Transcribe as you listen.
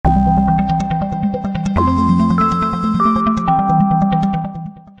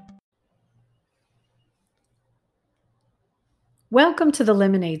Welcome to the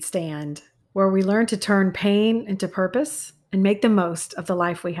Lemonade Stand, where we learn to turn pain into purpose and make the most of the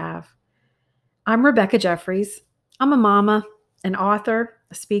life we have. I'm Rebecca Jeffries. I'm a mama, an author,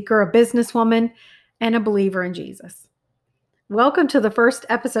 a speaker, a businesswoman, and a believer in Jesus. Welcome to the first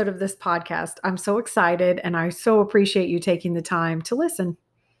episode of this podcast. I'm so excited and I so appreciate you taking the time to listen.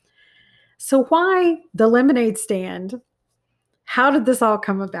 So, why the Lemonade Stand? How did this all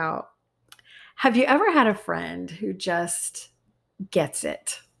come about? Have you ever had a friend who just gets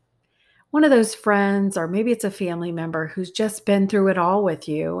it? One of those friends, or maybe it's a family member who's just been through it all with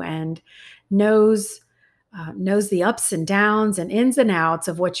you and knows knows the ups and downs and ins and outs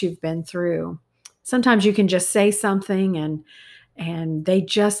of what you've been through. Sometimes you can just say something and they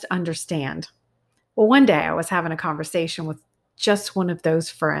just understand. Well, one day I was having a conversation with just one of those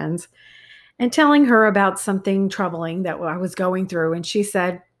friends and telling her about something troubling that I was going through, and she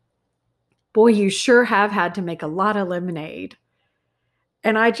said, "Boy, you sure have had to make a lot of lemonade."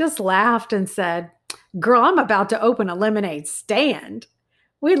 And I just laughed and said, "Girl, I'm about to open a lemonade stand."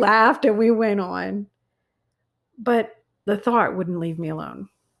 We laughed and we went on. But the thought wouldn't leave me alone.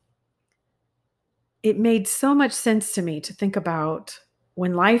 It made so much sense to me to think about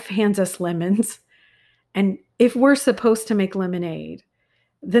when life hands us lemons, and if we're supposed to make lemonade,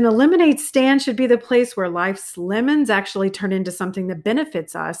 then a lemonade stand should be the place where life's lemons actually turn into something that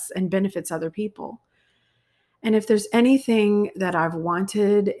benefits us and benefits other people. And if there's anything that I've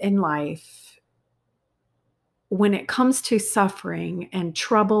wanted in life, when it comes to suffering and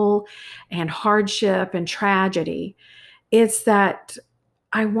trouble and hardship and tragedy, it's that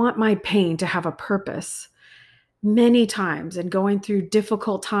I want my pain to have a purpose. Many times, in going through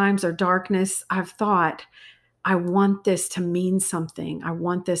difficult times or darkness, I've thought, I want this to mean something. I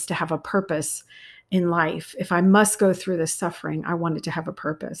want this to have a purpose in life. If I must go through this suffering, I want it to have a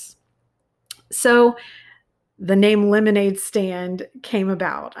purpose. So the name Lemonade Stand came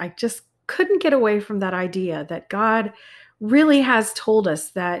about. I just couldn't get away from that idea that God really has told us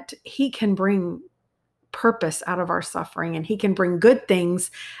that He can bring purpose out of our suffering and He can bring good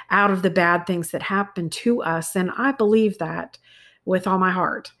things out of the bad things that happen to us. And I believe that with all my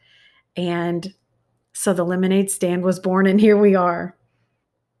heart. And so the Lemonade Stand was born, and here we are.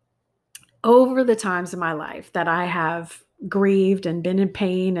 Over the times in my life that I have grieved and been in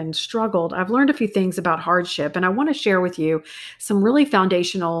pain and struggled, I've learned a few things about hardship. And I want to share with you some really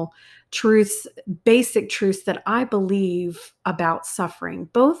foundational truths, basic truths that I believe about suffering,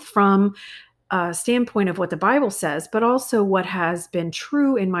 both from a standpoint of what the Bible says, but also what has been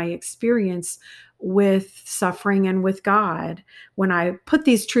true in my experience with suffering and with God. When I put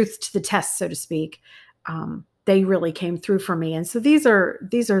these truths to the test, so to speak, they really came through for me. And so these are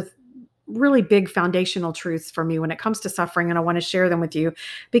really big foundational truths for me when it comes to suffering, and I want to share them with you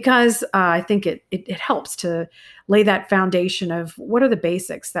because I think it helps to lay that foundation of what are the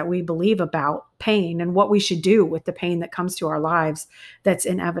basics that we believe about pain and what we should do with the pain that comes to our lives that's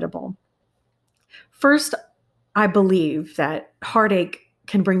inevitable. First, I believe that heartache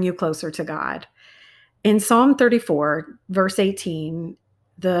can bring you closer to God. In Psalm 34, verse 18,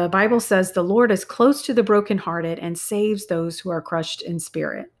 the Bible says, "The Lord is close to the brokenhearted and saves those who are crushed in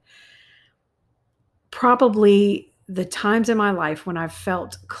spirit." Probably the times in my life when I've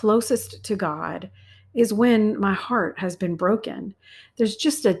felt closest to God is when my heart has been broken. There's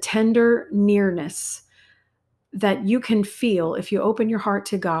just a tender nearness that you can feel if you open your heart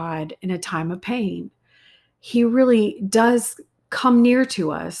to God in a time of pain. He really does come near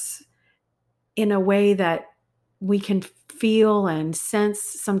to us in a way that we can feel and sense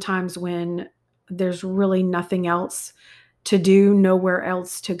sometimes when there's really nothing else to do, nowhere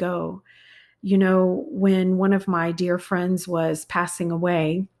else to go. You know, when one of my dear friends was passing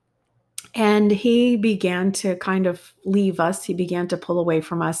away and he began to kind of leave us, he began to pull away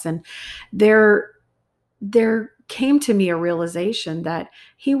from us. And there came to me a realization that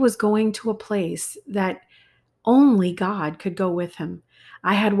he was going to a place that only God could go with him.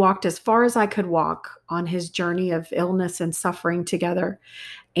 I had walked as far as I could walk on his journey of illness and suffering together.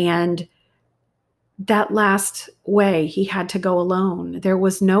 And that last way, he had to go alone. There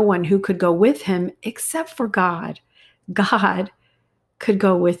was no one who could go with him except for God. God could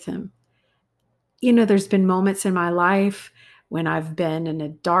go with him. You know, there's been moments in my life when I've been in a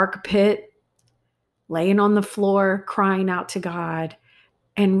dark pit, laying on the floor, crying out to God,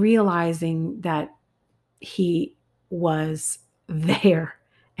 and realizing that He was there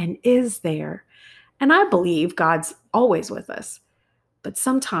and is there. And I believe God's always with us. But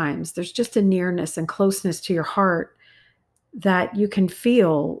sometimes there's just a nearness and closeness to your heart that you can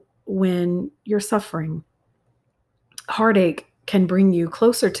feel when you're suffering. Heartache can bring you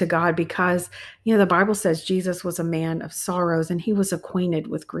closer to God because, the Bible says Jesus was a man of sorrows and he was acquainted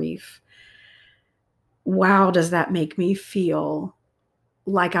with grief. Wow, does that make me feel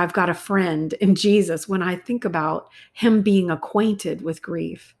like I've got a friend in Jesus when I think about him being acquainted with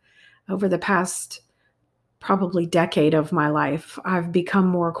grief. Over the past probably decade of my life, I've become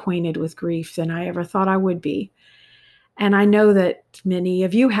more acquainted with grief than I ever thought I would be. And I know that many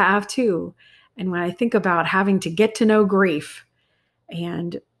of you have too. And when I think about having to get to know grief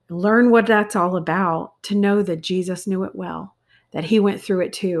and learn what that's all about, to know that Jesus knew it well, that he went through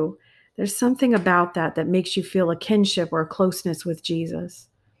it too. There's something about that makes you feel a kinship or a closeness with Jesus.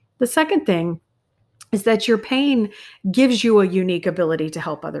 The second thing is that your pain gives you a unique ability to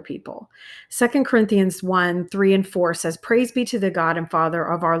help other people. 2 Corinthians 1:3-4 says, "Praise be to the God and Father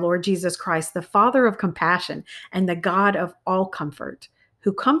of our Lord Jesus Christ, the Father of compassion and the God of all comfort,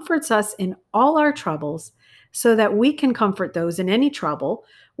 who comforts us in all our troubles, so that we can comfort those in any trouble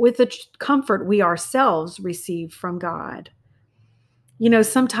with the comfort we ourselves receive from God."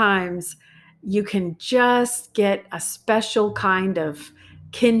 Sometimes you can just get a special kind of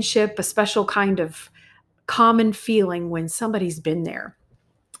kinship, a special kind of common feeling when somebody's been there.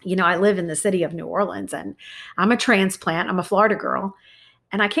 I live in the city of New Orleans and I'm a transplant. I'm a Florida girl.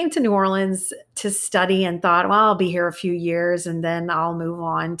 And I came to New Orleans to study and thought, well, I'll be here a few years and then I'll move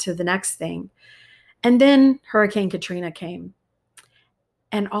on to the next thing. And then Hurricane Katrina came.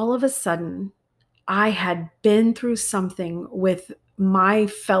 And all of a sudden, I had been through something with my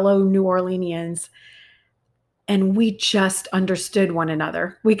fellow New Orleanians and we just understood one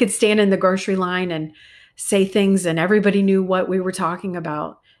another. We could stand in the grocery line and say things and everybody knew what we were talking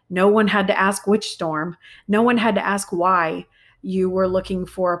about. No one had to ask which storm. No one had to ask why you were looking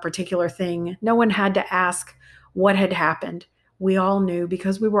for a particular thing. No one had to ask what had happened. We all knew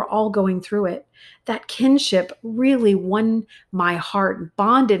because we were all going through it. That kinship really won my heart,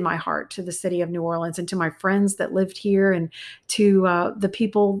 bonded my heart to the city of New Orleans and to my friends that lived here and to the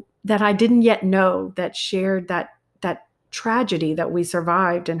people that I didn't yet know that shared that tragedy that we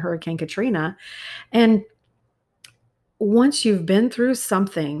survived in Hurricane Katrina. And once you've been through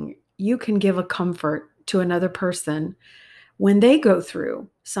something, you can give a comfort to another person when they go through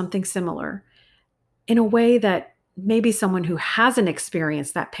something similar in a way that maybe someone who hasn't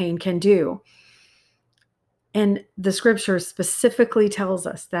experienced that pain can do. And the scripture specifically tells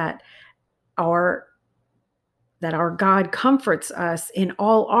us that our God comforts us in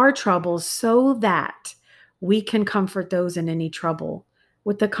all our troubles so that we can comfort those in any trouble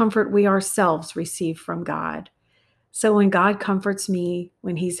with the comfort we ourselves receive from God. So when God comforts me,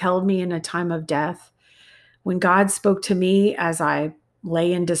 when he's held me in a time of death, when God spoke to me as I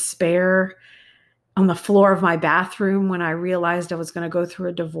lay in despair on the floor of my bathroom when I realized I was going to go through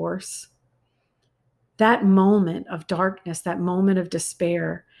a divorce, that moment of darkness, that moment of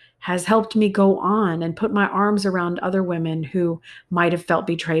despair has helped me go on and put my arms around other women who might have felt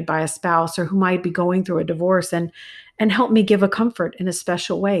betrayed by a spouse or who might be going through a divorce and help me give a comfort in a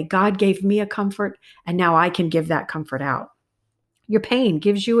special way. God gave me a comfort and now I can give that comfort out. Your pain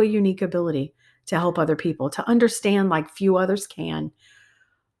gives you a unique ability to help other people, to understand like few others can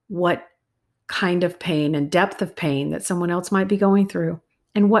what kind of pain and depth of pain that someone else might be going through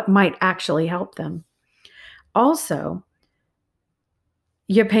and what might actually help them. Also,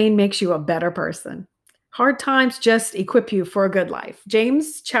 your pain makes you a better person. Hard times just equip you for a good life.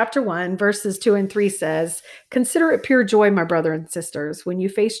 James chapter 1, verses 2-3 says, "Consider it pure joy, my brother and sisters, when you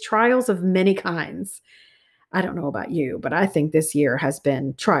face trials of many kinds." I don't know about you, but I think this year has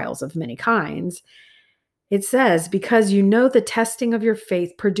been trials of many kinds. It says, "Because you know the testing of your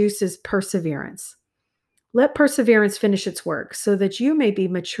faith produces perseverance. Let perseverance finish its work, so that you may be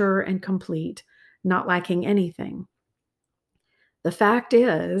mature and complete, not lacking anything." The fact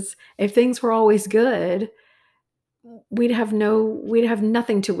is, if things were always good, we'd have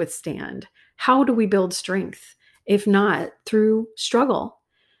nothing to withstand. How do we build strength if not through struggle?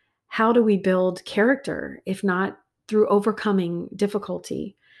 How do we build character if not through overcoming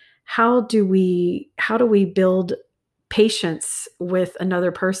difficulty? How do we build patience with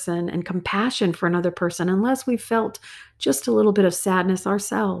another person and compassion for another person unless we felt just a little bit of sadness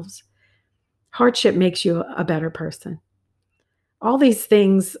ourselves? Hardship makes you a better person. All these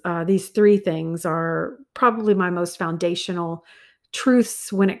things, these three things are probably my most foundational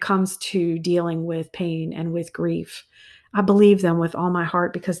truths when it comes to dealing with pain and with grief. I believe them with all my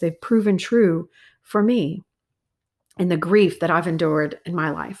heart because they've proven true for me and the grief that I've endured in my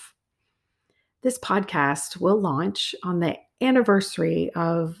life. This podcast will launch on the anniversary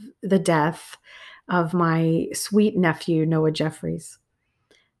of the death of my sweet nephew, Noah Jeffries.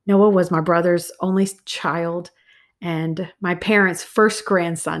 Noah was my brother's only child, and my parents' first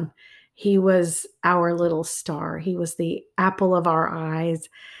grandson. He was our little star. He was the apple of our eyes.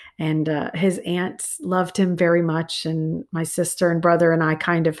 And his aunts loved him very much. And my sister and brother and I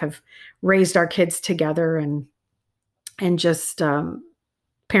kind of have raised our kids together and just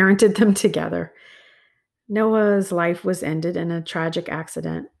parented them together. Noah's life was ended in a tragic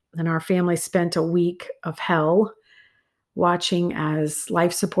accident, and our family spent a week of hell watching as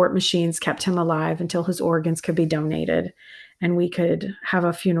life support machines kept him alive until his organs could be donated and we could have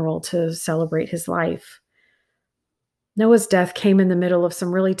a funeral to celebrate his life. Noah's death came in the middle of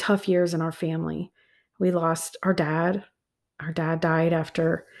some really tough years in our family. We lost our dad. Our dad died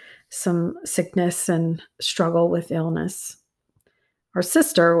after some sickness and struggle with illness. Our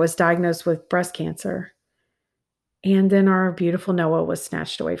sister was diagnosed with breast cancer. And then our beautiful Noah was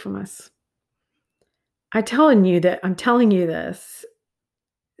snatched away from us. I'm telling you this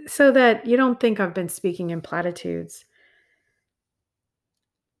so that you don't think I've been speaking in platitudes.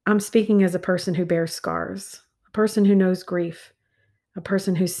 I'm speaking as a person who bears scars, a person who knows grief, a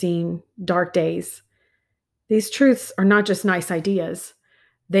person who's seen dark days. These truths are not just nice ideas.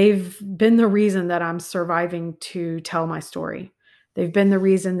 They've been the reason that I'm surviving to tell my story. They've been the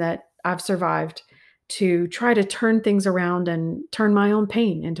reason that I've survived to try to turn things around and turn my own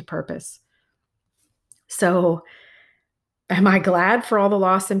pain into purpose. So, am I glad for all the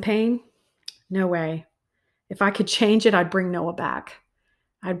loss and pain? No way. If I could change it, I'd bring Noah back.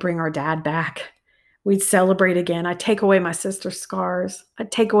 I'd bring our dad back. We'd celebrate again. I'd take away my sister's scars.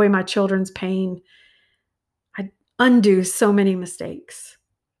 I'd take away my children's pain. I'd undo so many mistakes.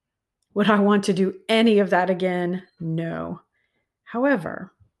 Would I want to do any of that again? No.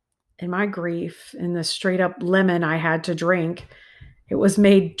 However, in my grief, in the straight up lemon I had to drink, it was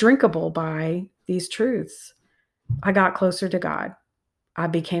made drinkable by these truths. I got closer to God. I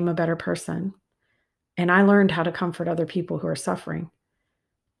became a better person. And I learned how to comfort other people who are suffering.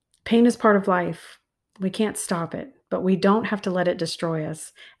 Pain is part of life. We can't stop it, but we don't have to let it destroy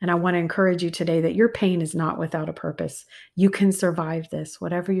us. And I want to encourage you today that your pain is not without a purpose. You can survive this,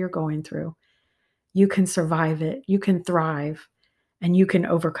 whatever you're going through. You can survive it. You can thrive, and you can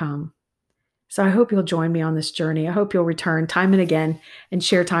overcome. So I hope you'll join me on this journey. I hope you'll return time and again and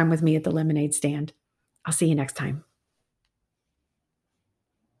share time with me at the lemonade stand. I'll see you next time.